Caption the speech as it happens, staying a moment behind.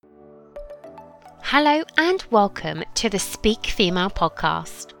Hello and welcome to the Speak Female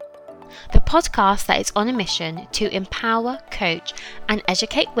podcast, the podcast that is on a mission to empower, coach and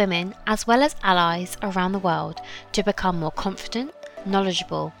educate women as well as allies around the world to become more confident,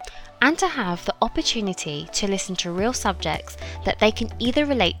 knowledgeable and to have the opportunity to listen to real subjects that they can either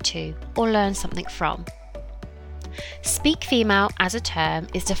relate to or learn something from. Speak Female as a term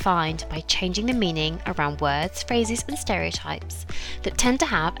is defined by changing the meaning around words, phrases and stereotypes that tend to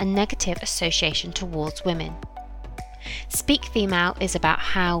have a negative association towards women. Speak Female is about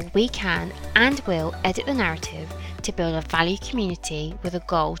how we can and will edit the narrative to build a value community with a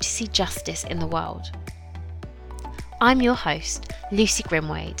goal to see justice in the world. I'm your host, Lucy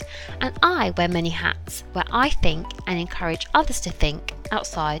Grimwade, and I wear many hats where I think and encourage others to think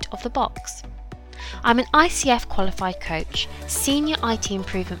outside of the box. I'm an ICF qualified coach, senior IT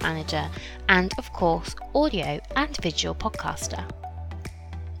improvement manager, and of course, audio and visual podcaster.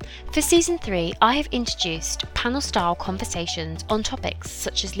 For season 3, I have introduced panel style conversations on topics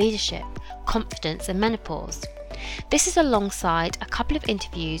such as leadership, confidence, and menopause. This is alongside a couple of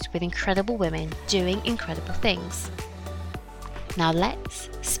interviews with incredible women doing incredible things. Now let's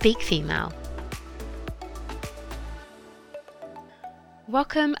speak female.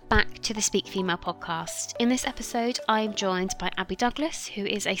 Welcome back to the Speak Female podcast. In this episode, I am joined by Abby Douglas, who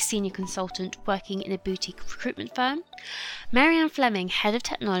is a senior consultant working in a boutique recruitment firm, Marianne Fleming, head of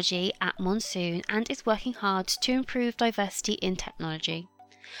technology at Monsoon, and is working hard to improve diversity in technology.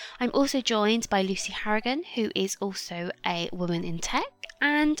 I'm also joined by Lucy Harrigan, who is also a woman in tech,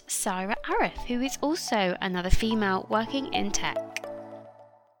 and Sarah Arif, who is also another female working in tech.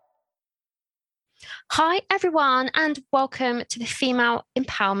 Hi everyone and welcome to the Female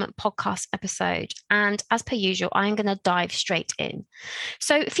Empowerment Podcast episode, and as per usual I'm going to dive straight in.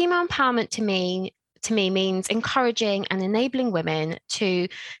 So female empowerment to me means encouraging and enabling women to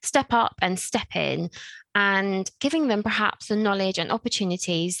step up and step in and giving them perhaps the knowledge and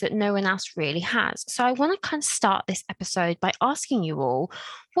opportunities that no one else really has. So I want to kind of start this episode by asking you all,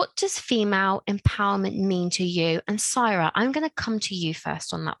 what does female empowerment mean to you? And Sarah, I'm going to come to you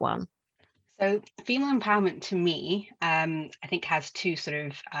first on that one. So female empowerment to me, I think has two sort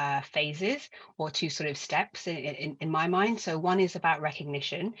of phases or two sort of steps in my mind. So one is about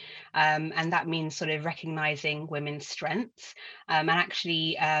recognition, and that means sort of recognizing women's strengths and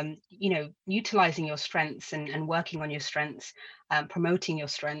actually, utilizing your strengths and working on your strengths, promoting your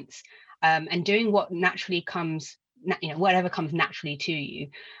strengths, and doing what naturally comes, whatever comes naturally to you.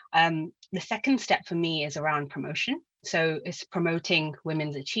 The second step for me is around promotion. So it's promoting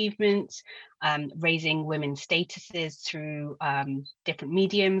women's achievements, raising women's statuses through different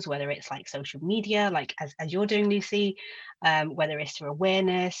mediums, whether it's like social media, like as you're doing, Lucy, whether it's through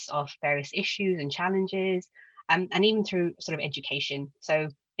awareness of various issues and challenges, and even through sort of education. So,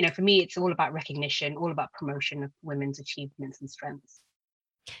 for me, it's all about recognition, all about promotion of women's achievements and strengths.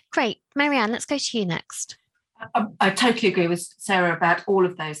 Great. Marianne, let's go to you next. I totally agree with Sarah about all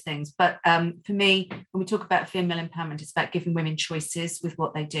of those things. But for me, when we talk about female empowerment, it's about giving women choices with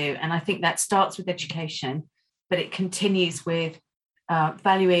what they do. And I think that starts with education, but it continues with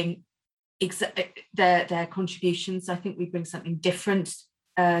valuing their contributions. I think we bring something different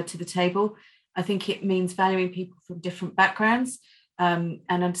to the table. I think it means valuing people from different backgrounds and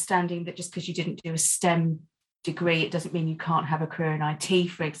understanding that just because you didn't do a STEM degree, it doesn't mean you can't have a career in IT,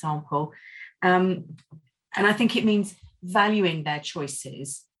 for example. And I think it means valuing their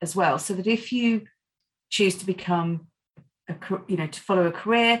choices as well, so that if you choose to become, to follow a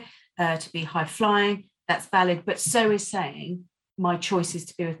career, to be high flying, that's valid. But so is saying my choice is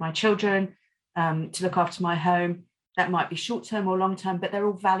to be with my children, to look after my home. That might be short term or long term, but they're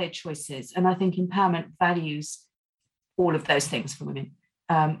all valid choices. And I think empowerment values all of those things for women.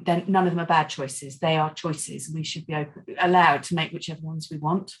 Then none of them are bad choices. They are choices, and we should be allowed to make whichever ones we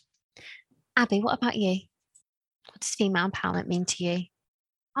want. Abby, what about you? What does female empowerment mean to you?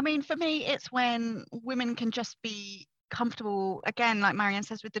 I mean, for me, it's when women can just be comfortable, again, like Marianne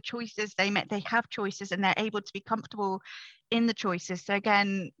says, with the choices they have choices and they're able to be comfortable in the choices. So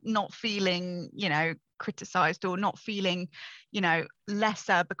again, not feeling, criticized or not feeling,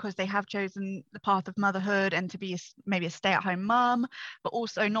 lesser because they have chosen the path of motherhood and to be maybe a stay-at-home mum, but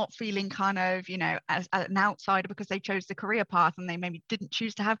also not feeling kind of, as an outsider because they chose the career path and they maybe didn't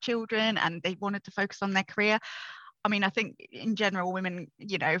choose to have children and they wanted to focus on their career. I mean, I think in general, women,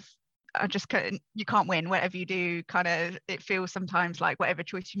 are just, you can't win. Whatever you do, kind of, it feels sometimes like whatever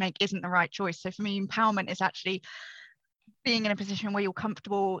choice you make isn't the right choice. So for me, empowerment is actually being in a position where you're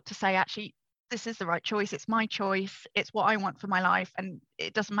comfortable to say, actually, this is the right choice. It's my choice. It's what I want for my life, and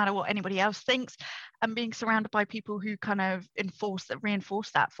it doesn't matter what anybody else thinks. And being surrounded by people who kind of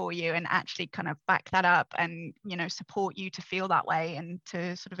reinforce that for you, and actually kind of back that up, and support you to feel that way and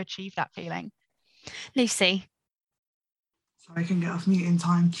to sort of achieve that feeling. Lucy. Sorry, I couldn't get off mute in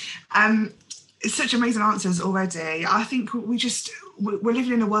time. It's such amazing answers already. I think we're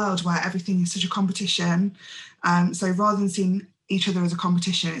living in a world where everything is such a competition. So rather than seeing each other as a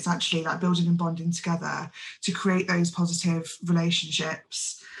competition, it's actually like building and bonding together to create those positive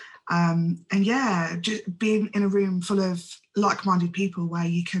relationships. And yeah, just being in a room full of like-minded people where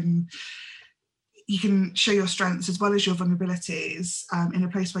you can show your strengths as well as your vulnerabilities, in a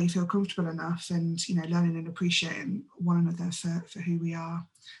place where you feel comfortable enough, and learning and appreciating one another for who we are.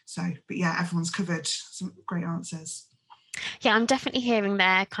 So, but yeah, everyone's covered some great answers. Yeah, I'm definitely hearing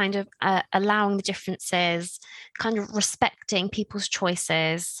there kind of allowing the differences, kind of respecting people's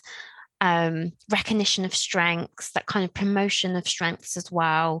choices, recognition of strengths, that kind of promotion of strengths as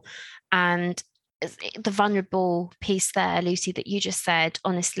well. And the vulnerable piece there, Lucy, that you just said,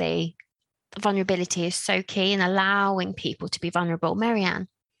 honestly, vulnerability is so key in allowing people to be vulnerable. Marianne?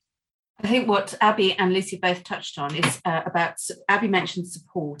 I think what Abby and Lucy both touched on is about, Abby mentioned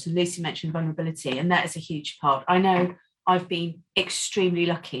support and Lucy mentioned vulnerability, and that is a huge part. I know I've been extremely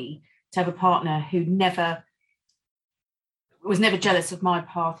lucky to have a partner who was never jealous of my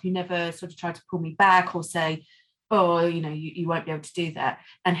path, who never sort of tried to pull me back or say, oh, you won't be able to do that.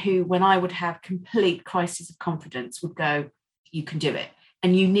 And who, when I would have complete crisis of confidence, would go, you can do it.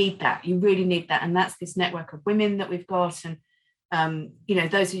 And you need that. You really need that. And that's this network of women that we've got. And,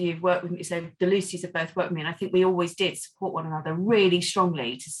 those of you who've worked with me, so the Lucys have both worked with me, and I think we always did support one another really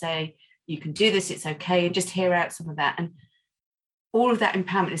strongly to say, you can do this, it's okay, and just hear out some of that. And all of that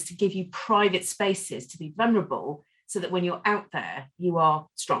empowerment is to give you private spaces to be vulnerable, so that when you're out there, you are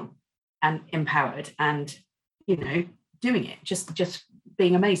strong and empowered and, doing it, just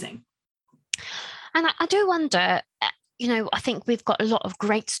being amazing. And I do wonder, I think we've got a lot of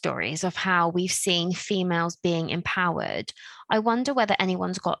great stories of how we've seen females being empowered. I wonder whether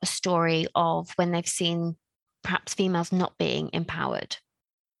anyone's got a story of when they've seen perhaps females not being empowered.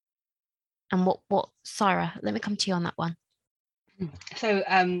 And what, Sarah, let me come to you on that one. So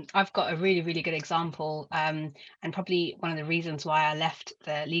I've got a really, really good example, and probably one of the reasons why I left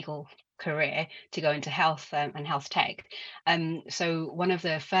the legal career to go into health and health tech. So one of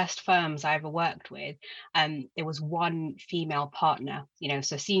the first firms I ever worked with, there was one female partner,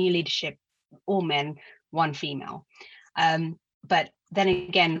 so senior leadership, all men, one female. But then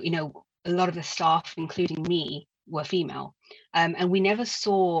again, a lot of the staff, including me, were female. And we never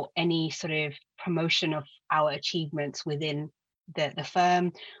saw any sort of promotion of our achievements within the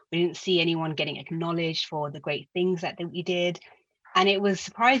firm. We didn't see anyone getting acknowledged for the great things that we did. And it was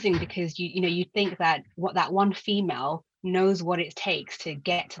surprising because you think that that one female knows what it takes to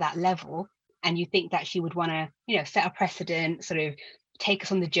get to that level, and you think that she would want to set a precedent, sort of take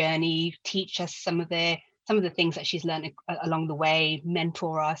us on the journey, teach us some of the things that she's learned along the way,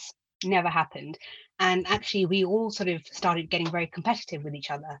 mentor us. Never happened. And actually we all sort of started getting very competitive with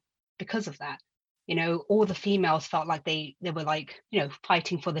each other because of that. All the females felt like they were like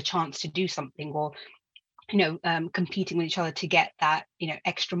fighting for the chance to do something, or competing with each other to get that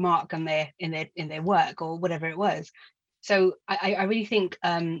extra mark on in their work or whatever it was. So I really think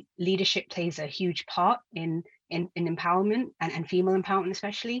leadership plays a huge part in empowerment and female empowerment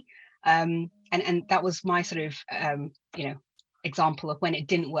especially, and that was my sort of example of when it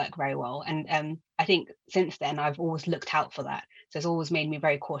didn't work very well. And I think since then I've always looked out for that. So it's always made me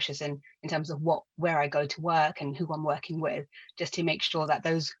very cautious in terms of where I go to work and who I'm working with, just to make sure that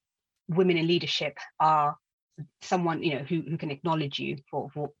those women in leadership are someone who can acknowledge you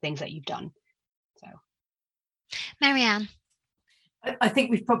for things that you've done. So Marianne? I think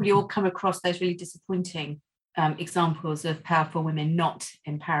we've probably all come across those really disappointing examples of powerful women not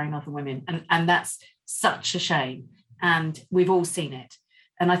empowering other women, and that's such a shame, and we've all seen it.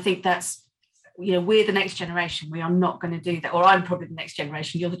 And I think that's, we're the next generation. We are not going to do that, or I'm probably the next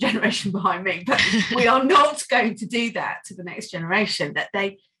generation, you're the generation behind me, but we are not going to do that to the next generation. That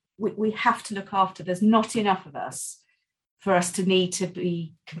we have to look after. There's not enough of us for us to need to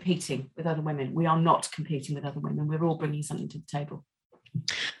be competing with other women. We are not competing with other women. We're all bringing something to the table.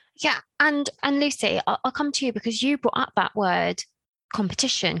 Yeah, and Lucy, I'll come to you because you brought up that word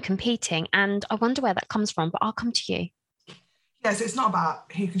competition, competing, and I wonder where that comes from, but I'll come to you. Yeah, so it's not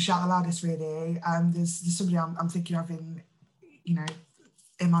about who can shout the loudest, really. There's somebody I'm thinking of in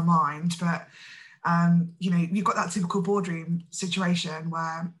my mind, but you've got that typical boardroom situation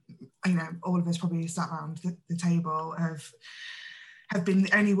where all of us probably sat around the table have have been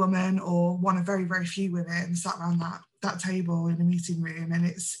the only woman or one of very, very few women sat around that table in a meeting room, and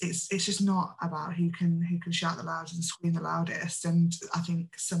it's just not about who can shout the loudest and scream the loudest. And I think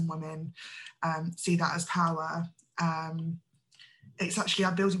some women see that as power. It's actually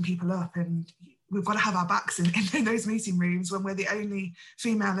about building people up, and we've got to have our backs in those meeting rooms when we're the only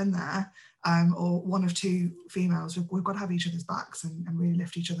female in there, or one of two females. We've got to have each other's backs and really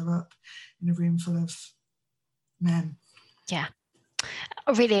lift each other up in a room full of men. Yeah,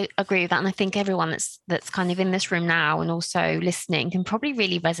 I really agree with that. And I think everyone that's kind of in this room now and also listening can probably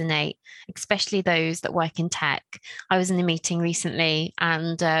really resonate, especially those that work in tech. I was in a meeting recently,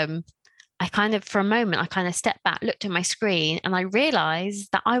 and I kind of, for a moment, I kind of stepped back, looked at my screen, and I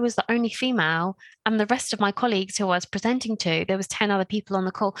realized that I was the only female, and the rest of my colleagues who I was presenting to, there was 10 other people on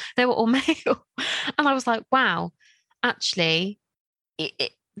the call, they were all male. And I was like, wow, actually,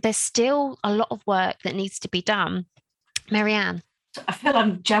 there's still a lot of work that needs to be done. Marianne. I feel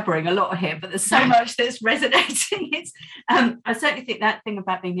I'm jabbering a lot here, but there's so much that's resonating. It's I certainly think that thing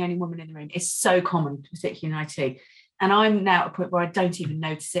about being the only woman in the room is so common, particularly in IT. And I'm now at a point where I don't even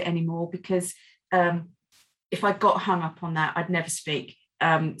notice it anymore, because if I got hung up on that, I'd never speak.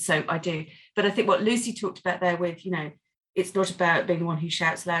 So I do. But I think what Lucy talked about there with, it's not about being the one who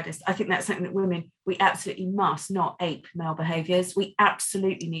shouts loudest. I think that's something that women, we absolutely must not ape male behaviours. We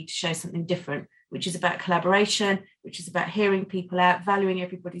absolutely need to show something different, which is about collaboration, which is about hearing people out, valuing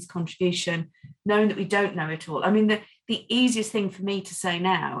everybody's contribution, knowing that we don't know it all. I mean, the easiest thing for me to say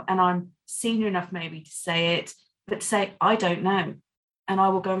now, and I'm senior enough maybe to say it, but to say, I don't know, and I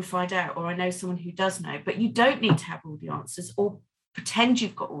will go and find out, or I know someone who does know. But you don't need to have all the answers or pretend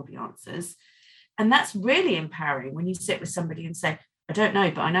you've got all the answers. And that's really empowering when you sit with somebody and say, I don't know,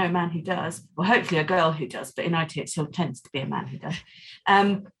 but I know a man who does, or hopefully a girl who does, but in IT it still tends to be a man who does.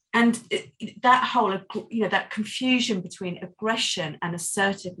 And that whole, that confusion between aggression and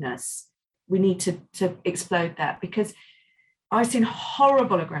assertiveness, we need to explode that, because I've seen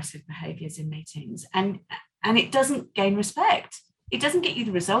horrible aggressive behaviours in meetings, and it doesn't gain respect. It doesn't get you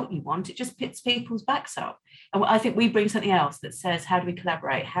the result you want. It just pits people's backs up. And I think we bring something else that says, how do we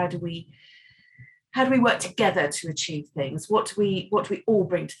collaborate? How do we work together to achieve things? What do we all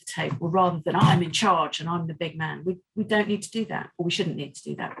bring to the table, rather than I'm in charge and I'm the big man? We don't need to do that, or we shouldn't need to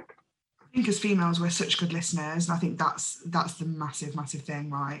do that. I think as females, we're such good listeners, and I think that's the massive thing,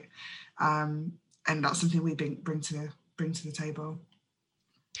 right? And that's something we bring to the table.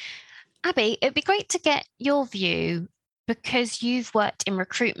 Abby, it'd be great to get your view, because you've worked in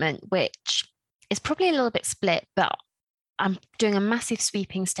recruitment, which is probably a little bit split, but I'm doing a massive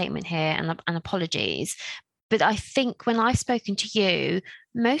sweeping statement here, and apologies. But I think when I've spoken to you,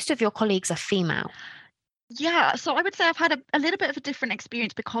 most of your colleagues are female. Yeah, so I would say I've had a little bit of a different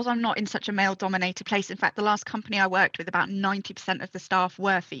experience, because I'm not in such a male-dominated place. In fact, the last company I worked with, about 90% of the staff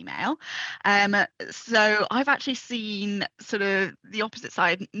were female. So I've actually seen sort of the opposite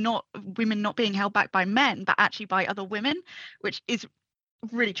side, not women not being held back by men, but actually by other women, which is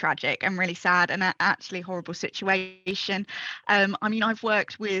really tragic and really sad, and actually horrible situation. I mean, I've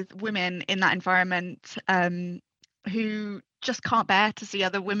worked with women in that environment who just can't bear to see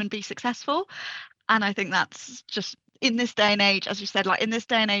other women be successful. And I think that's just, in this day and age, as you said, like in this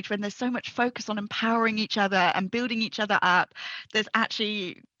day and age when there's so much focus on empowering each other and building each other up, there's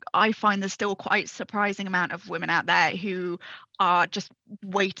actually, I find there's still quite a surprising amount of women out there who are just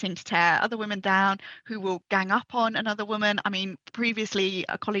waiting to tear other women down, who will gang up on another woman. I mean, previously,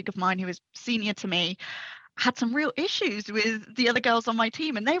 a colleague of mine who was senior to me had some real issues with the other girls on my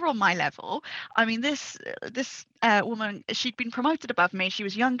team, and they were on my level. I mean, this woman, she'd been promoted above me. She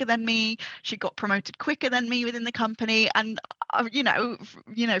was younger than me. She got promoted quicker than me within the company. And,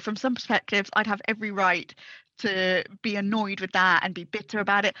 from some perspectives, I'd have every right to be annoyed with that and be bitter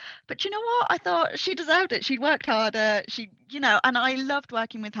about it. But you know what? I thought she deserved it. She'd worked harder. And I loved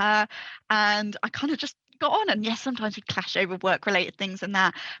working with her. And I kind of just got on. And yes, sometimes we'd clash over work related things and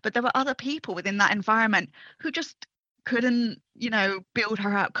that, but there were other people within that environment who just couldn't, build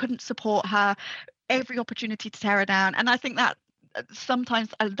her up, couldn't support her, every opportunity to tear her down. And I think that sometimes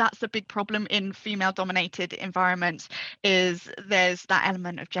that's a big problem in female dominated environments, is there's that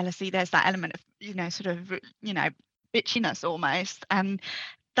element of jealousy, there's that element of bitchiness almost, and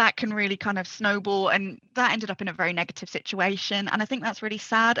that can really kind of snowball, and that ended up in a very negative situation. And I think that's really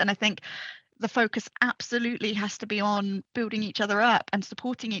sad. And I think the focus absolutely has to be on building each other up and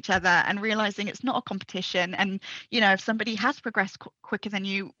supporting each other and realizing it's not a competition. And, you know, if somebody has progressed quicker than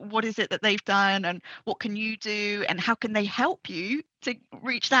you, what is it that they've done and what can you do and how can they help you to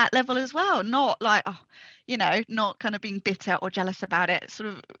reach that level as well? Not like, oh, you know, not kind of being bitter or jealous about it, sort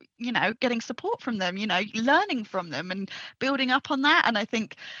of, you know, getting support from them, you know, learning from them and building up on that. And I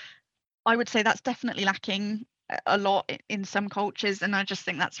think I would say that's definitely lacking a lot in some cultures, and I just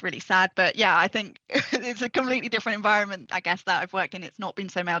think that's really sad. But yeah, I think it's a completely different environment, I guess, that I've worked in. It's not been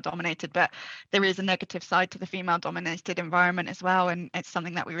so male dominated, but there is a negative side to the female dominated environment as well, and it's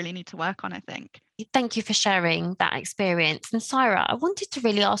something that we really need to work on, I think. Thank you for sharing that experience. And Saira, I wanted to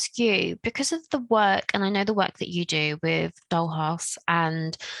really ask you, because of the work, and I know the work that you do with Dollhouse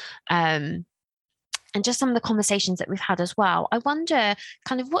and just some of the conversations that we've had as well, I wonder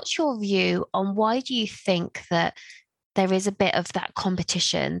kind of what's your view on why do you think that there is a bit of that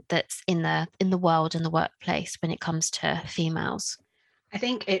competition that's in the world and the workplace when it comes to females? I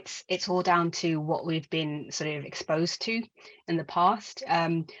think it's all down to what we've been sort of exposed to in the past.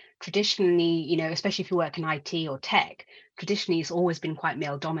 Traditionally, you know, especially if you work in IT or tech, traditionally it's always been quite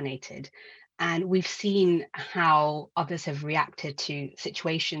male dominated. And we've seen how others have reacted to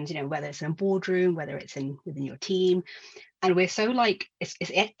situations, you know, whether it's in a boardroom, whether it's within your team. And we're so like, it's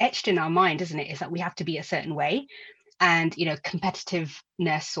etched in our mind, isn't it? Is that we have to be a certain way. And, you know,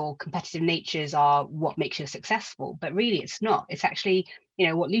 competitiveness or competitive natures are what makes you successful. But really, it's not. It's actually, you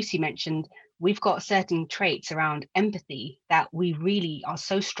know, what Lucy mentioned, we've got certain traits around empathy that we really are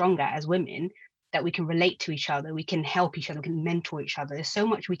so strong at as women, that we can relate to each other, we can help each other, we can mentor each other. There's so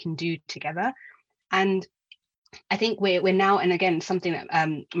much we can do together. And I think we're now, and again, something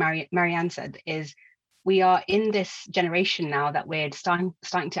that Marianne said is, we are in this generation now that we're starting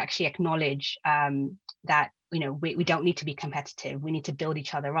to actually acknowledge that, you know, we don't need to be competitive. We need to build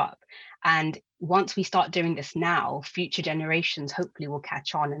each other up. And once we start doing this now, future generations hopefully will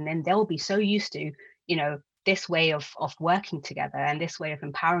catch on, and then they'll be so used to, you know, this way of working together and this way of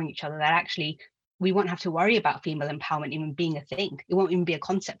empowering each other, that actually we won't have to worry about female empowerment even being a thing. It won't even be a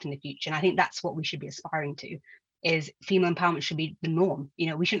concept in the future. And I think that's what we should be aspiring to, is female empowerment should be the norm.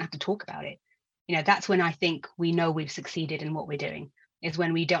 You know, we shouldn't have to talk about it. You know, that's when I think we know we've succeeded in what we're doing, is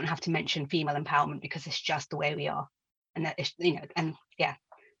when we don't have to mention female empowerment because it's just the way we are. And that is, you know, and yeah,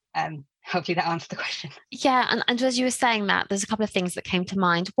 hopefully that answers the question. Yeah, and as you were saying that, there's a couple of things that came to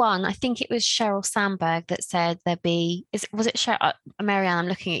mind. One, I think it was Sheryl Sandberg that said was it Sheryl? Marianne, I'm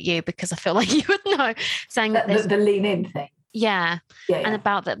looking at you because I feel like you would know, saying that the lean in thing. Yeah, and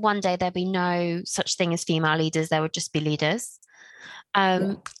about that one day there'd be no such thing as female leaders, there would just be leaders.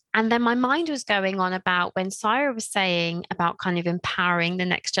 And then my mind was going on about when Saira was saying about kind of empowering the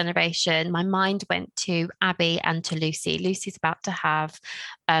next generation, my mind went to Abby and to Lucy. Lucy's about to have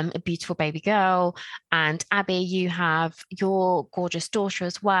a beautiful baby girl, and Abby, you have your gorgeous daughter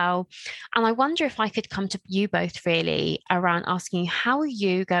as well. And I wonder if I could come to you both really around asking you, how are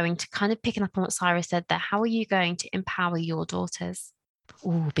you going to, kind of picking up on what Saira said there, how are you going to empower your daughters?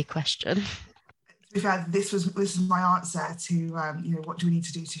 Ooh, big question. To be fair, this is my answer to you know, what do we need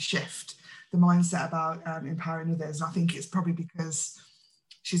to do to shift the mindset about empowering others. And I think it's probably because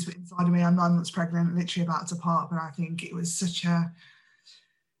she's inside of me. I'm 9 months pregnant, literally about to part, but I think it was such a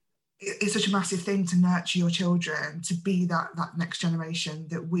massive thing to nurture your children, to be that next generation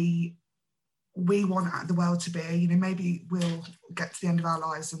that we want the world to be. You know, maybe we'll get to the end of our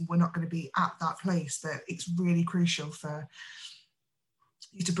lives and we're not going to be at that place, but it's really crucial for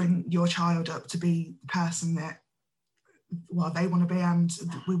you to bring your child up to be the person that, well, they want to be and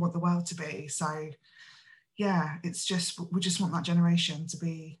we want the world to be. So yeah, it's just, we just want that generation to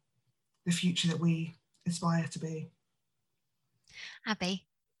be the future that we aspire to be. Abby?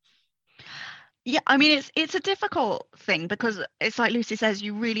 Yeah, I mean, it's a difficult thing because it's like Lucy says,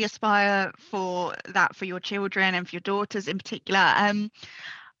 you really aspire for that for your children and for your daughters in particular.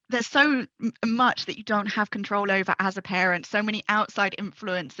 There's so much that you don't have control over as a parent, so many outside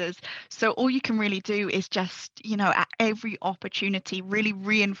influences. So all you can really do is just, you know, at every opportunity, really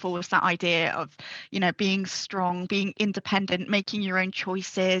reinforce that idea of, you know, being strong, being independent, making your own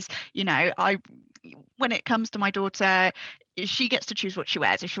choices. You know, when it comes to my daughter, she gets to choose what she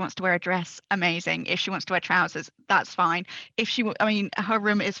wears. If she wants to wear a dress, amazing. If she wants to wear trousers, that's fine. Her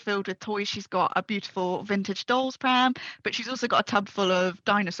room is filled with toys. She's got a beautiful vintage dolls pram, but she's also got a tub full of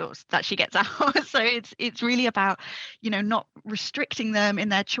dinosaurs that she gets out. So it's really about, you know, not restricting them in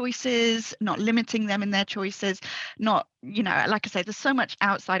their choices, not limiting them in their choices, not you know, like I say, there's so much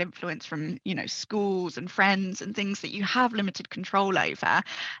outside influence from, you know, schools and friends and things that you have limited control over.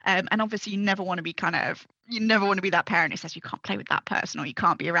 And obviously you never want to be that parent who says you can't play with that person or you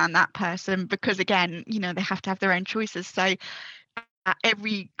can't be around that person, because again, you know, they have to have their own choices. So at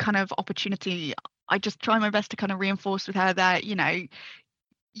every kind of opportunity, I just try my best to kind of reinforce with her that, you know,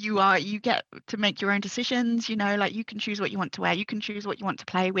 you get to make your own decisions, you know, like you can choose what you want to wear, you can choose what you want to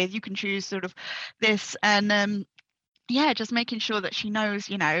play with, you can choose sort of this. And yeah, just making sure that she knows,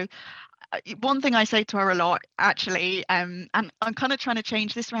 you know, one thing I say to her a lot actually, and I'm kind of trying to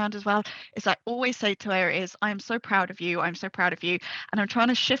change this around as well, is I always say to her is, I'm so proud of you, I'm so proud of you. And I'm trying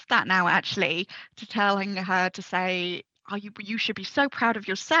to shift that now actually to telling her to say, you should be so proud of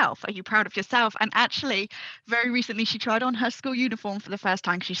yourself. Are you proud of yourself? And actually, very recently, she tried on her school uniform for the first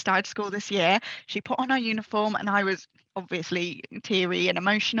time. She started school this year. She put on her uniform, and I was obviously teary and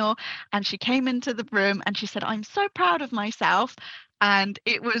emotional. And she came into the room and she said, I'm so proud of myself. And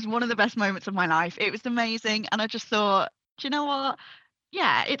it was one of the best moments of my life. It was amazing. And I just thought, do you know what?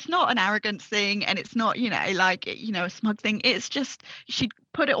 Yeah, it's not an arrogance thing, and it's not, you know, like, you know, a smug thing. It's just she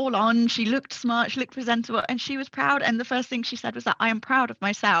put it all on. She looked smart, she looked presentable, and she was proud. And the first thing she said was that I am proud of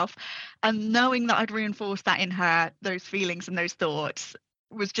myself. And knowing that I'd reinforced that in her, those feelings and those thoughts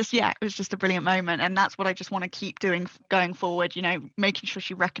was just, yeah, it was just a brilliant moment. And that's what I just want to keep doing going forward, you know, making sure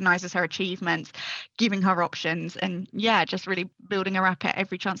she recognizes her achievements, giving her options, and yeah, just really building her up at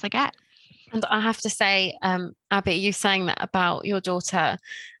every chance I get. And I have to say, Abby, you saying that about your daughter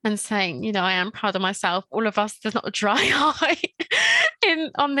and saying, you know, I am proud of myself. All of us, there's not a dry eye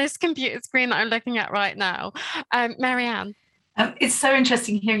on this computer screen that I'm looking at right now. Marianne. It's so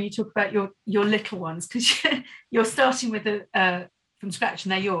interesting hearing you talk about your little ones, because you're starting with from scratch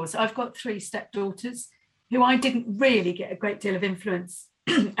and they're yours. I've got 3 stepdaughters who I didn't really get a great deal of influence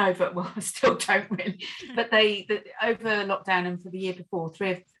over. Well, I still don't really, but they over lockdown and for the year before,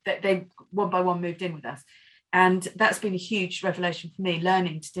 3 of they one by one moved in with us, and that's been a huge revelation for me,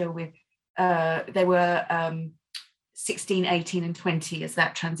 learning to deal with they were 16, 18 and 20 as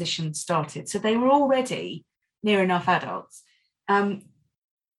that transition started, so they were already near enough adults.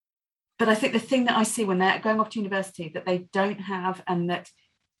 But I think the thing that I see when they're going off to university that they don't have, and that,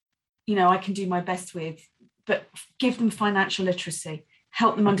 you know, I can do my best with, but give them financial literacy,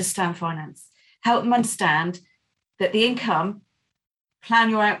 help them understand finance, help them understand that the income, plan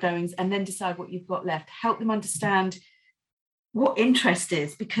your outgoings, and then decide what you've got left. Help them understand what interest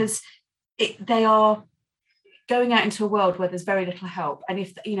is, because they are going out into a world where there's very little help. And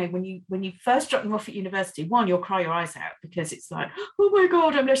if, you know, when you first drop them off at university, one, you'll cry your eyes out because it's like, oh my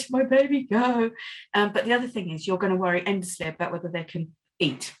God, I'm letting my baby go. But the other thing is you're going to worry endlessly about whether they can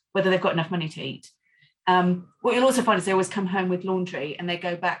eat, whether they've got enough money to eat. What you'll also find is they always come home with laundry and they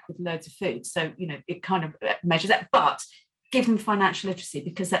go back with loads of food. So, you know, it kind of measures that. But give them financial literacy,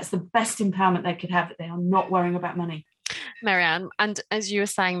 because that's the best empowerment they could have, that they are not worrying about money. Marianne, and as you were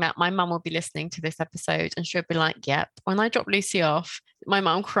saying that, my mum will be listening to this episode and she'll be like, yep, when I dropped Lucy off, my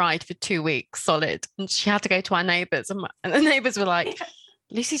mum cried for 2 weeks solid, and she had to go to our neighbours, and the neighbours were like,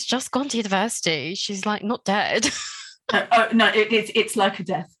 Lucy's just gone to university, she's like not dead. No, it's like a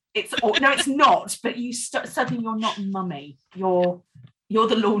death. No, it's not, but you suddenly you're not mummy, you're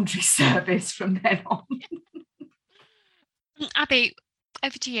the laundry service from then on. Abby,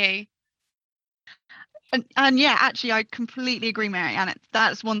 over to you. And yeah, actually, I completely agree, Marianne.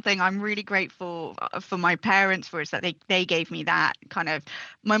 That's one thing I'm really grateful for my parents for, is that they gave me that kind of.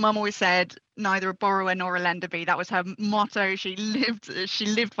 My mum always said, neither a borrower nor a lender be. That was her motto. She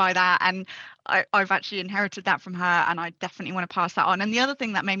lived by that, and I've actually inherited that from her, and I definitely want to pass that on. And the other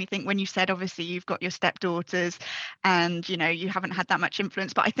thing that made me think, when you said obviously you've got your stepdaughters, and you know you haven't had that much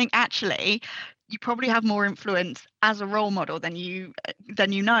influence, but I think actually you probably have more influence as a role model than you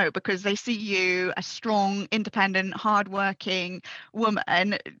know, because they see you a strong, independent, hardworking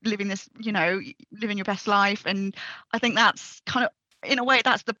woman living your best life. And I think that's kind of, in a way,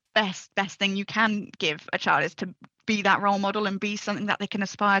 that's the best thing you can give a child, is to be that role model and be something that they can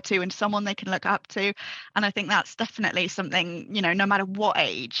aspire to and someone they can look up to. And I think that's definitely something, you know, no matter what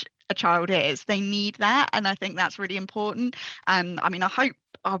age a child is, they need that. And I think that's really important. And I mean, I hope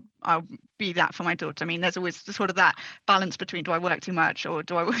I'll be that for my daughter. I mean, there's always sort of that balance between, do I work too much, or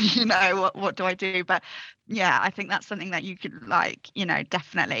do I, you know, what do I do? But yeah, I think that's something that you could, like, you know,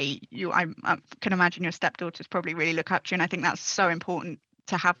 definitely I can imagine your stepdaughters probably really look up to you. And I think that's so important,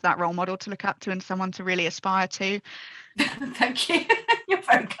 to have that role model to look up to and someone to really aspire to. Thank you. You're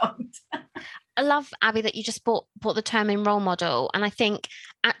very kind. I love, Abby, that you just brought the term in role model. And I think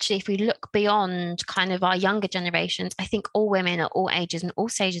actually, if we look beyond kind of our younger generations, I think all women at all ages and all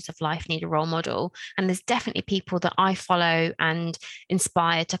stages of life need a role model. And there's definitely people that I follow and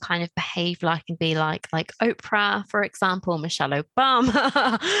inspire to kind of behave like and be like Oprah, for example, Michelle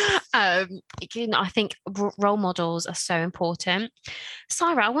Obama. I think role models are so important.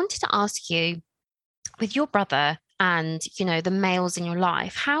 Saira, I wanted to ask you, with your brother and the males in your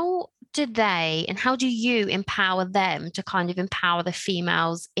life, how do you empower them to kind of empower the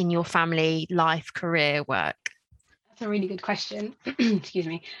females in your family life, career, work? That's a really good question. Excuse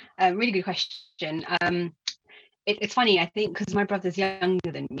me. Really good question. It's funny, I think, because my brother's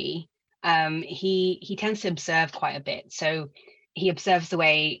younger than me. He tends to observe quite a bit. So he observes the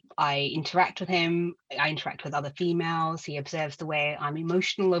way I interact with him. I interact with other females. He observes the way I'm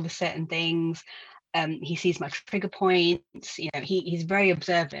emotional over certain things. He sees my trigger points. He's very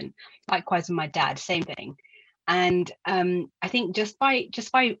observant. Likewise with my dad, same thing. And I think just by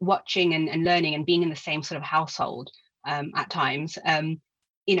watching and learning and being in the same sort of household at times, they're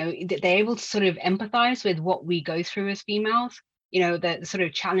able to sort of empathize with what we go through as females. The sort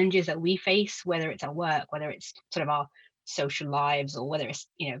of challenges that we face, whether it's at work, whether it's sort of our social lives, or whether it's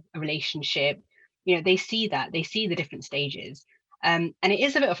a relationship. They see the different stages. And it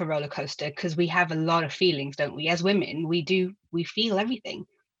is a bit of a roller coaster because we have a lot of feelings, don't we? As women, we feel everything,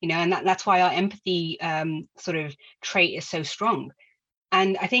 and that's why our empathy sort of trait is so strong.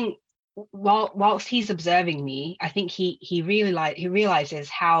 And I think whilst he's observing me, I think he realizes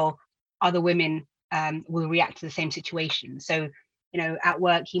how other women will react to the same situation. So, at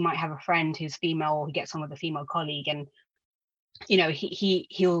work, he might have a friend who's female, or he gets on with a female colleague, and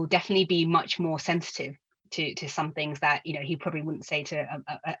he'll definitely be much more sensitive to some things that he probably wouldn't say to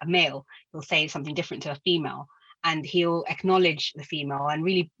a male. He'll say something different to a female, and he'll acknowledge the female and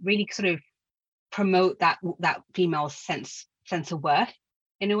really sort of promote that female's sense of worth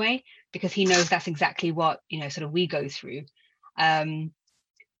in a way, because he knows that's exactly what sort of we go through. It's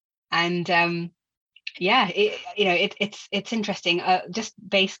interesting, just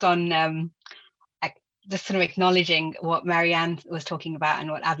based on just sort of acknowledging what Marianne was talking about and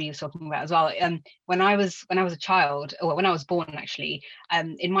what Abby was talking about as well. When I was a child, or when I was born, actually,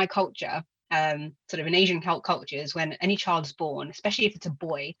 in my culture, sort of in Asian cultures, when any child is born, especially if it's a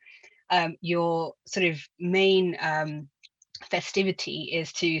boy, your sort of main festivity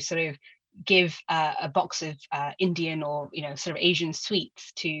is to sort of give a box of Indian or sort of Asian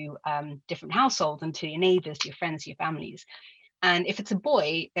sweets to different households and to your neighbors, to your friends, to your families. And if it's a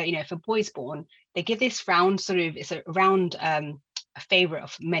boy, if a boy's born, they give this round it's a round, a favorite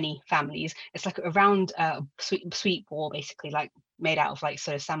of many families. It's like a round sweet ball, basically, like made out of like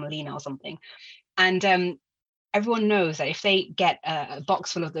sort of semolina or something. And everyone knows that if they get a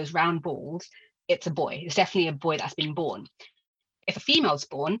box full of those round balls, it's a boy. It's definitely a boy that's been born. If a female's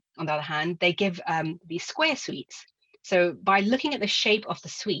born, on the other hand, they give these square sweets. So by looking at the shape of the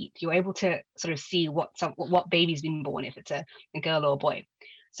sweet, you're able to sort of see what baby's been born, if it's a girl or a boy.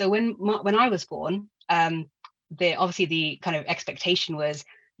 So when I was born, obviously the kind of expectation was,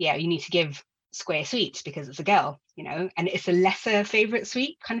 you need to give square sweets because it's a girl, and it's a lesser favorite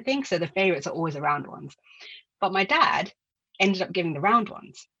sweet kind of thing. So the favorites are always the round ones. But my dad ended up giving the round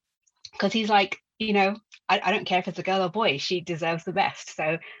ones because he's like, I don't care if it's a girl or boy, she deserves the best.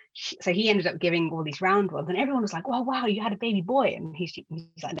 So he ended up giving all these round ones, and everyone was like, "Oh wow, you had a baby boy," and he's like,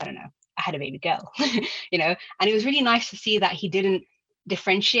 "No, I had a baby girl," And it was really nice to see that he didn't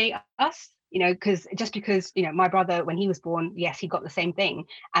differentiate us, because my brother, when he was born, yes, he got the same thing,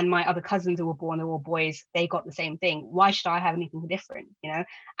 and my other cousins who were born, they were all boys, they got the same thing. Why should I have anything different, And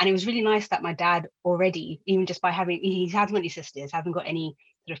it was really nice that my dad already, even just by having, he hasn't got any sisters, hasn't got any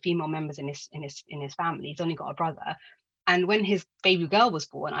sort of female members in his family, he's only got a brother. And when his baby girl was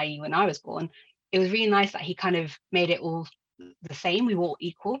born, i.e. when I was born, it was really nice that he kind of made it all the same. We were all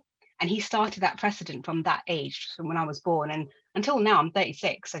equal. And he started that precedent from that age, from when I was born. And until now, I'm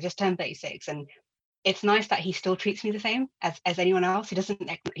 36. I just turned 36. And it's nice that he still treats me the same as anyone else. He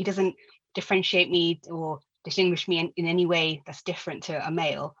doesn't differentiate me or distinguish me in any way that's different to a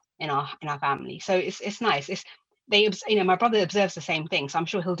male in our family. So it's nice. My brother observes the same thing. So I'm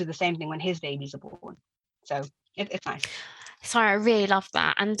sure he'll do the same thing when his babies are born. So it's nice. Sorry, I really love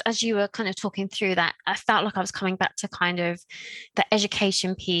that. And as you were kind of talking through that, I felt like I was coming back to kind of the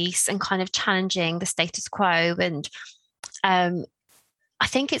education piece and kind of challenging the status quo. And I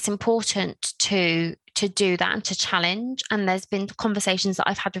think it's important to do that and to challenge. And there's been conversations that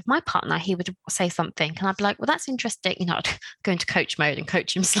I've had with my partner. He would say something and I'd be like, well, that's interesting. I'd go into coach mode and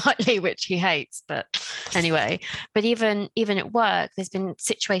coach him slightly, which he hates, but anyway. But even at work, there's been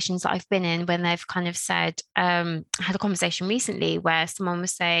situations that I've been in when they've kind of said, I had a conversation recently where someone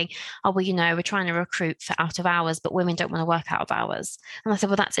was saying, oh, well, we're trying to recruit for out of hours, but women don't want to work out of hours. And I said,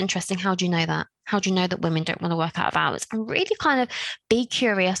 well, that's interesting. How do you know that? How do you know that women don't want to work out of hours? And really kind of be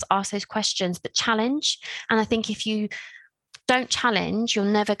curious, ask those questions, but challenge. And I think if you don't challenge, you're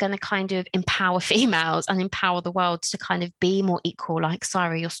never going to kind of empower females and empower the world to kind of be more equal, like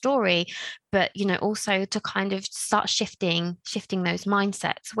Sarah, your story, but also to kind of start shifting those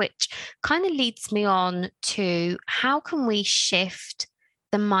mindsets, which kind of leads me on to how can we shift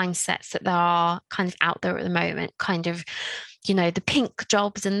the mindsets that are kind of out there at the moment, kind of the pink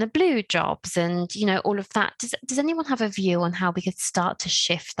jobs and the blue jobs and all of that. Does anyone have a view on how we could start to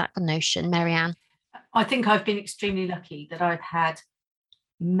shift that notion, Mary-Ann? I think I've been extremely lucky that I've had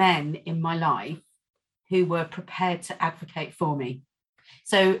men in my life who were prepared to advocate for me.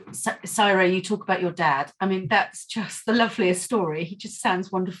 So, Sarah, you talk about your dad. I mean, that's just the loveliest story. He just sounds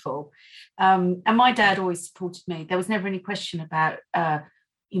wonderful. And my dad always supported me. There was never any question about,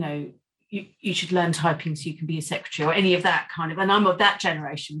 you should learn typing so you can be a secretary or any of that kind of. And I'm of that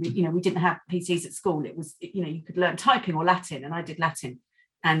generation. We didn't have PCs at school. It was, you could learn typing or Latin, and I did Latin.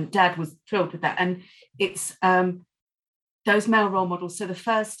 And Dad was thrilled with that. And it's those male role models. So the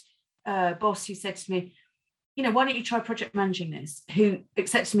first boss who said to me, why don't you try project managing this, who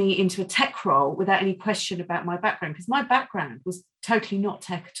accepted me into a tech role without any question about my background, because my background was totally not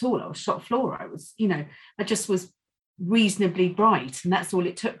tech at all. I was shop floor. I was, I just was reasonably bright, and that's all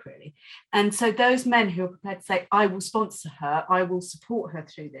it took, really. And so those men who are prepared to say, I will sponsor her, I will support her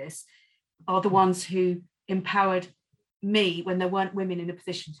through this, are the ones who empowered me when there weren't women in a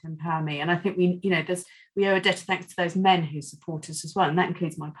position to empower me. And I think we owe a debt of thanks to those men who support us as well, and that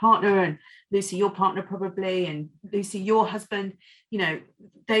includes my partner and Lucy, your partner probably, and Lucy, your husband.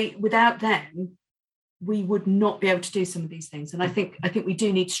 Without them, we would not be able to do some of these things. And I think we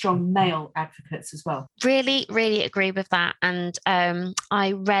do need strong male advocates as well. Really, really agree with that. And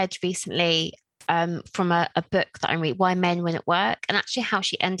I read recently from a book that I read, Why Men Win at Work, and actually how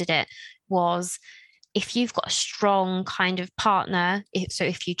she ended it was, if you've got a strong kind of partner,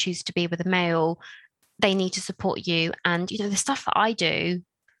 if you choose to be with a male, they need to support you. And, the stuff that I do,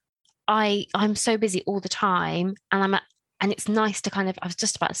 I'm so busy all the time, and it's nice to kind of, I was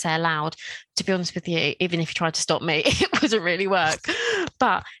just about to say aloud, to be honest with you, even if you tried to stop me, it wouldn't really work.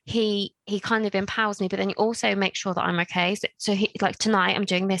 But he kind of empowers me, but then he also makes sure that I'm okay. So he, like tonight I'm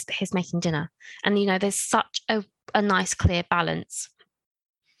doing this, but he's making dinner. And, there's such a nice, clear balance.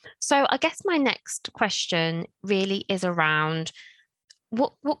 So I guess my next question really is around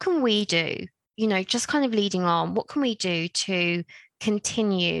what can we do, just kind of leading on, what can we do to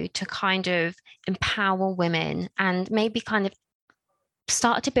continue to kind of empower women and maybe kind of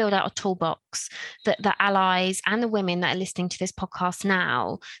start to build out a toolbox that the allies and the women that are listening to this podcast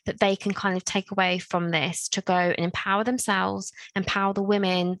now, that they can kind of take away from this to go and empower themselves, empower the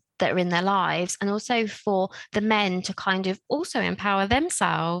women that are in their lives, and also for the men to kind of also empower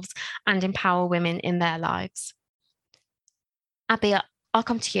themselves and empower women in their lives. Abby, I'll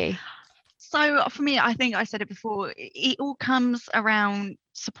come to you. So for me, I think I said it before, it all comes around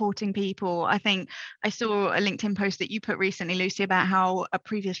supporting people. I think I saw a LinkedIn post that you put recently, Lucy, about how a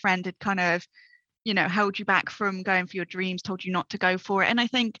previous friend had kind of, held you back from going for your dreams, told you not to go for it. And I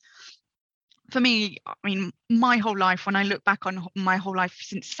think for me, I mean, my whole life, when I look back on my whole life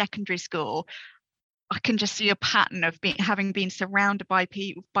since secondary school, I can just see a pattern of having been surrounded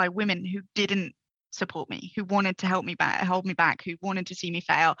by women who didn't support me, who wanted to hold me back, who wanted to see me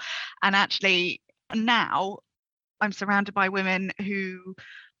fail. And actually now I'm surrounded by women who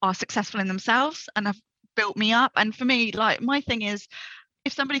are successful in themselves and have built me up. And for me, like, my thing is,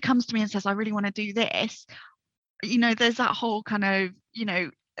 if somebody comes to me and says, I really want to do this, there's that whole kind of,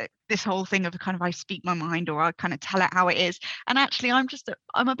 this whole thing of kind of, I speak my mind, or I kind of tell it how it is. And actually I'm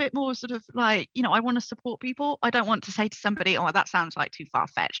a bit more sort of like, I want to support people. I don't want to say to somebody, oh, that sounds like too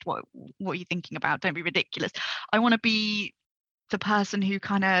far-fetched. What are you thinking about? Don't be ridiculous. I want to be the person who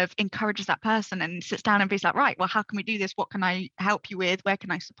kind of encourages that person and sits down and be like, right, well, how can we do this? What can I help you with? Where can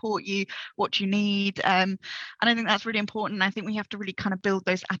I support you? What do you need? And I think that's really important. I think we have to really kind of build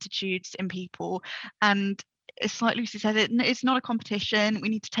those attitudes in people. And it's like Lucy said, it's not a competition. We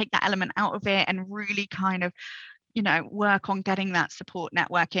need to take that element out of it and really kind of, work on getting that support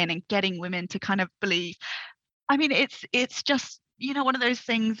network in and getting women to kind of believe. I mean, it's just, one of those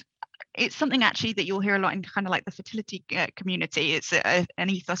things. it's something actually that you'll hear a lot in kind of like the fertility community. It's an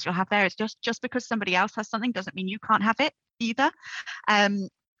ethos you'll have there. It's just because somebody else has something doesn't mean you can't have it either. And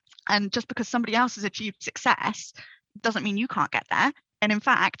just because somebody else has achieved success doesn't mean you can't get there. And in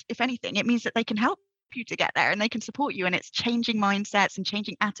fact, if anything, it means that they can help you to get there and they can support you. And it's changing mindsets and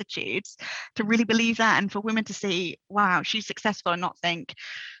changing attitudes to really believe that. And for women to see, wow, she's successful, and not think,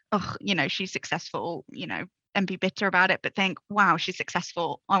 oh, she's successful, and be bitter about it, but think, wow, she's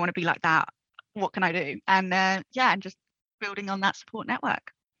successful. I want to be like that. What can I do? And and just building on that support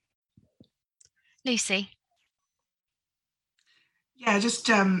network. Lucy. Yeah, just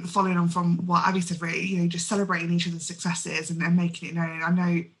following on from what Abby said, really, just celebrating each other's successes and making it known. I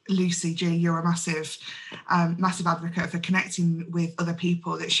know, Lucy G, you're a massive advocate for connecting with other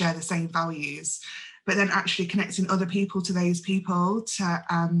people that share the same values, but then actually connecting other people to those people to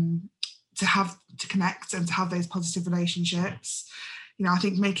connect and to have those positive relationships. I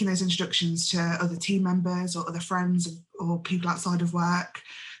think making those introductions to other team members or other friends or people outside of work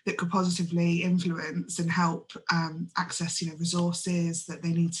that could positively influence and help access, resources that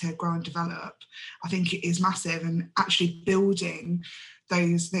they need to grow and develop, I think it is massive. And actually building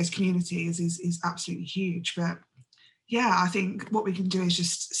those communities is absolutely huge. But yeah, I think what we can do is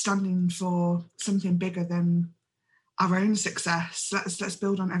just standing for something bigger than our own success. Let's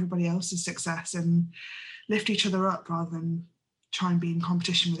build on everybody else's success and lift each other up rather than try and be in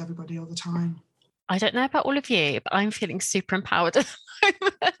competition with everybody all the time. I don't know about all of you, but I'm feeling super empowered at the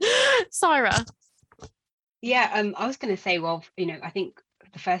moment. Syra. Yeah, I was going to say, well, I think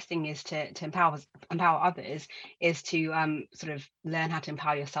the first thing is to empower others is to sort of learn how to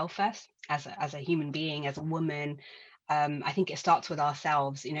empower yourself first as a human being, as a woman. I think it starts with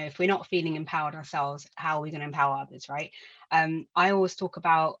ourselves. If we're not feeling empowered ourselves, how are we going to empower others, right? I always talk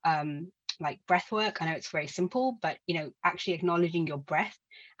about like breath work. I know it's very simple, but actually acknowledging your breath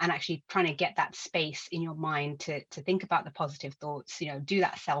and actually trying to get that space in your mind to think about the positive thoughts, do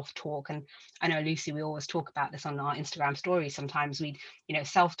that self-talk. And I know, Lucy, we always talk about this on our Instagram stories. Sometimes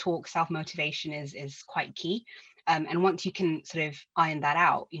self-talk, self-motivation is quite key. And once you can sort of iron that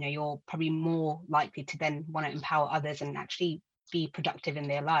out, you're probably more likely to then want to empower others and actually be productive in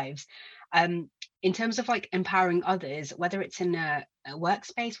their lives. In terms of like empowering others, whether it's in a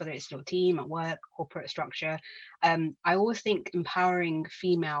workspace, whether it's your team at work, corporate structure, I always think empowering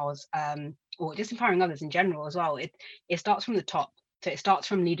females or just empowering others in general as well, it starts from the top. So it starts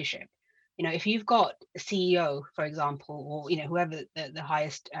from leadership. If you've got a CEO, for example, or whoever the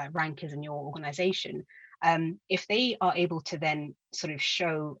highest rank is in your organization, if they are able to then sort of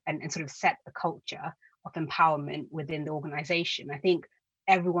show and sort of set a culture of empowerment within the organization, I think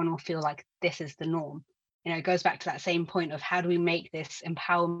everyone will feel like this is the norm. It goes back to that same point of how do we make this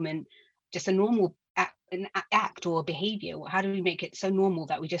empowerment just a normal act or behavior? How do we make it so normal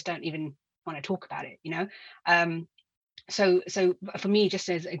that we just don't even want to talk about it? So for me, just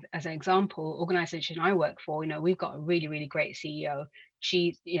as an example, organization I work for, we've got a really, really great CEO.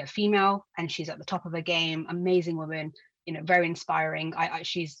 She's female and she's at the top of her game, amazing woman, very inspiring.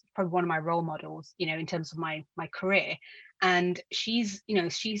 She's probably one of my role models, in terms of my career. And she's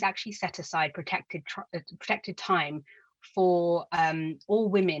actually set aside protected time for all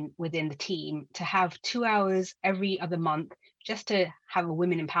women within the team to have 2 hours every other month just to have a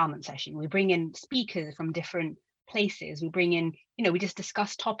women empowerment session. We bring in speakers from different places. We bring in, we just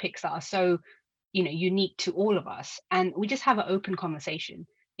discuss topics that are so, unique to all of us. And we just have an open conversation.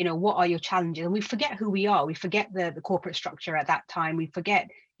 What are your challenges? And we forget who we are. We forget the corporate structure at that time. We forget,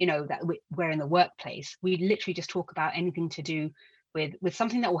 that we're in the workplace. We literally just talk about anything to do with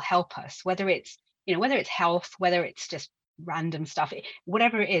something that will help us, whether it's health, whether it's just random stuff,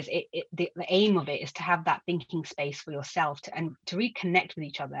 whatever it is. The aim of it is to have that thinking space for yourself and to reconnect with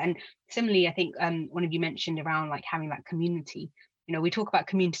each other. And similarly, I think one of you mentioned around like having that community. We talk about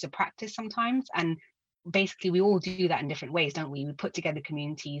communities of practice sometimes, and basically we all do that in different ways, don't we? We put together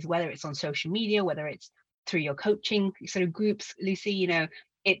communities, whether it's on social media, whether it's through your coaching sort of groups, Lucy.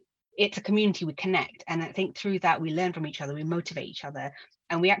 It's a community. We connect, and I think through that we learn from each other, we motivate each other,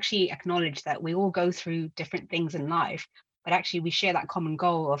 and we actually acknowledge that we all go through different things in life, but actually we share that common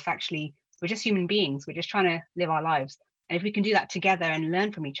goal of actually we're just human beings. We're just trying to live our lives, and if we can do that together and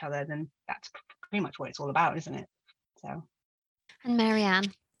learn from each other, then that's pretty much what it's all about, isn't it? So. And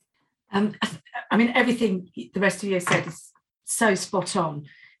Marianne. I mean, everything the rest of you have said is so spot on.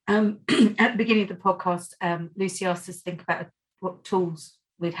 At the beginning of the podcast, Lucy asked us to think about what tools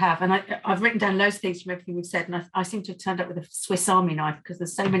we'd have, and I've written down loads of things from everything we've said, and I seem to have turned up with a Swiss Army knife because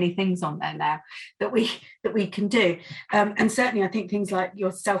there's so many things on there now that we can do. And certainly I think things like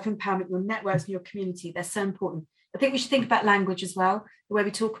your self-empowerment, your networks and your community, they're so important. I think we should think about language as well. The way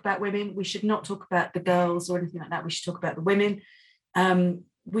we talk about women, we should not talk about the girls or anything like that. We should talk about the women.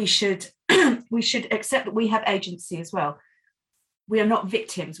 We should accept that we have agency as well. We are not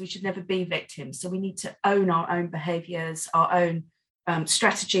victims. We should never be victims. So we need to own our own behaviours, our own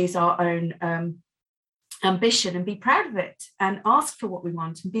strategies, our own ambition, and be proud of it, and ask for what we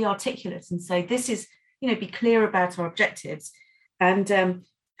want, and be articulate and say, this is, be clear about our objectives, and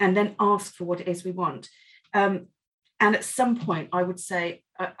then ask for what it is we want. And at some point, I would say,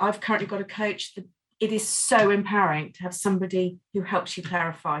 I've currently got a coach that it is so empowering to have somebody who helps you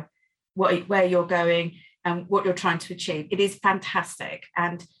clarify where you're going and what you're trying to achieve. It is fantastic.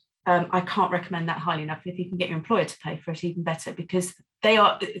 And I can't recommend that highly enough. If you can get your employer to pay for it, even better, because they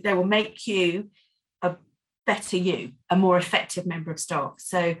will make you a better you, a more effective member of staff.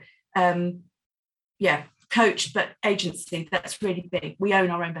 So coach, but agency, that's really big. We own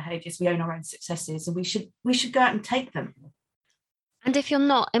our own behaviours, we own our own successes, and we should go out and take them. And if you're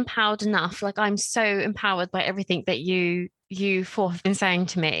not empowered enough, like I'm so empowered by everything that you four have been saying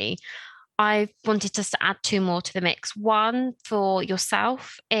to me, I wanted us to add 2 more to the mix. One for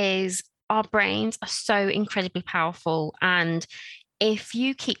yourself is our brains are so incredibly powerful. And if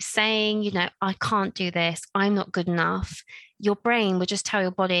you keep saying, I can't do this, I'm not good enough, your brain will just tell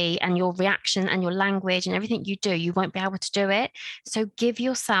your body and your reaction and your language and everything you do, you won't be able to do it. So give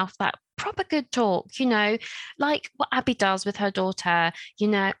yourself that proper good talk, like what Abby does with her daughter.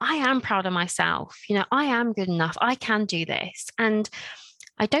 I am proud of myself. I am good enough. I can do this. And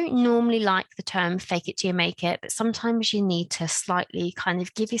I don't normally like the term fake it till you make it, but sometimes you need to slightly kind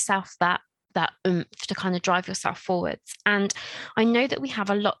of give yourself that oomph to kind of drive yourself forwards. And I know that we have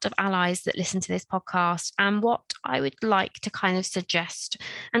a lot of allies that listen to this podcast, and what I would like to kind of suggest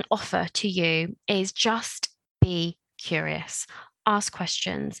and offer to you is just be curious. Ask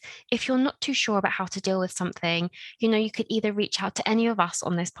questions. If you're not too sure about how to deal with something, you could either reach out to any of us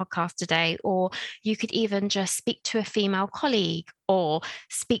on this podcast today, or you could even just speak to a female colleague or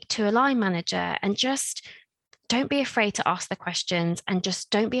speak to a line manager, and just don't be afraid to ask the questions, and just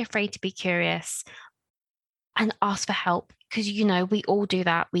don't be afraid to be curious and ask for help, because we all do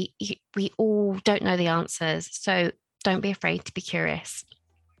that. We all don't know the answers, so don't be afraid to be curious.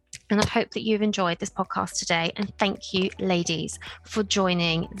 And I hope that you've enjoyed this podcast today, and thank you, ladies, for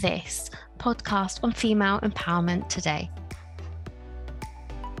joining this podcast on female empowerment today.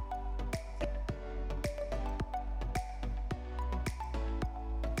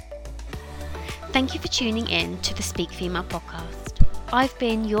 Thank you for tuning in to the Speak Female podcast. I've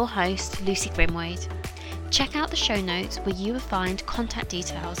been your host, Lucy Grimwade. Check out the show notes where you will find contact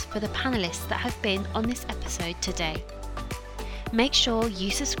details for the panelists that have been on this episode today. Make sure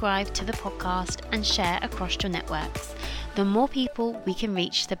you subscribe to the podcast and share across your networks. The more people we can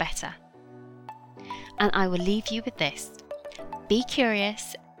reach, the better. And I will leave you with this. Be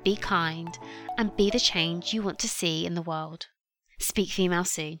curious, be kind, and be the change you want to see in the world. Speak Female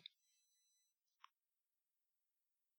soon.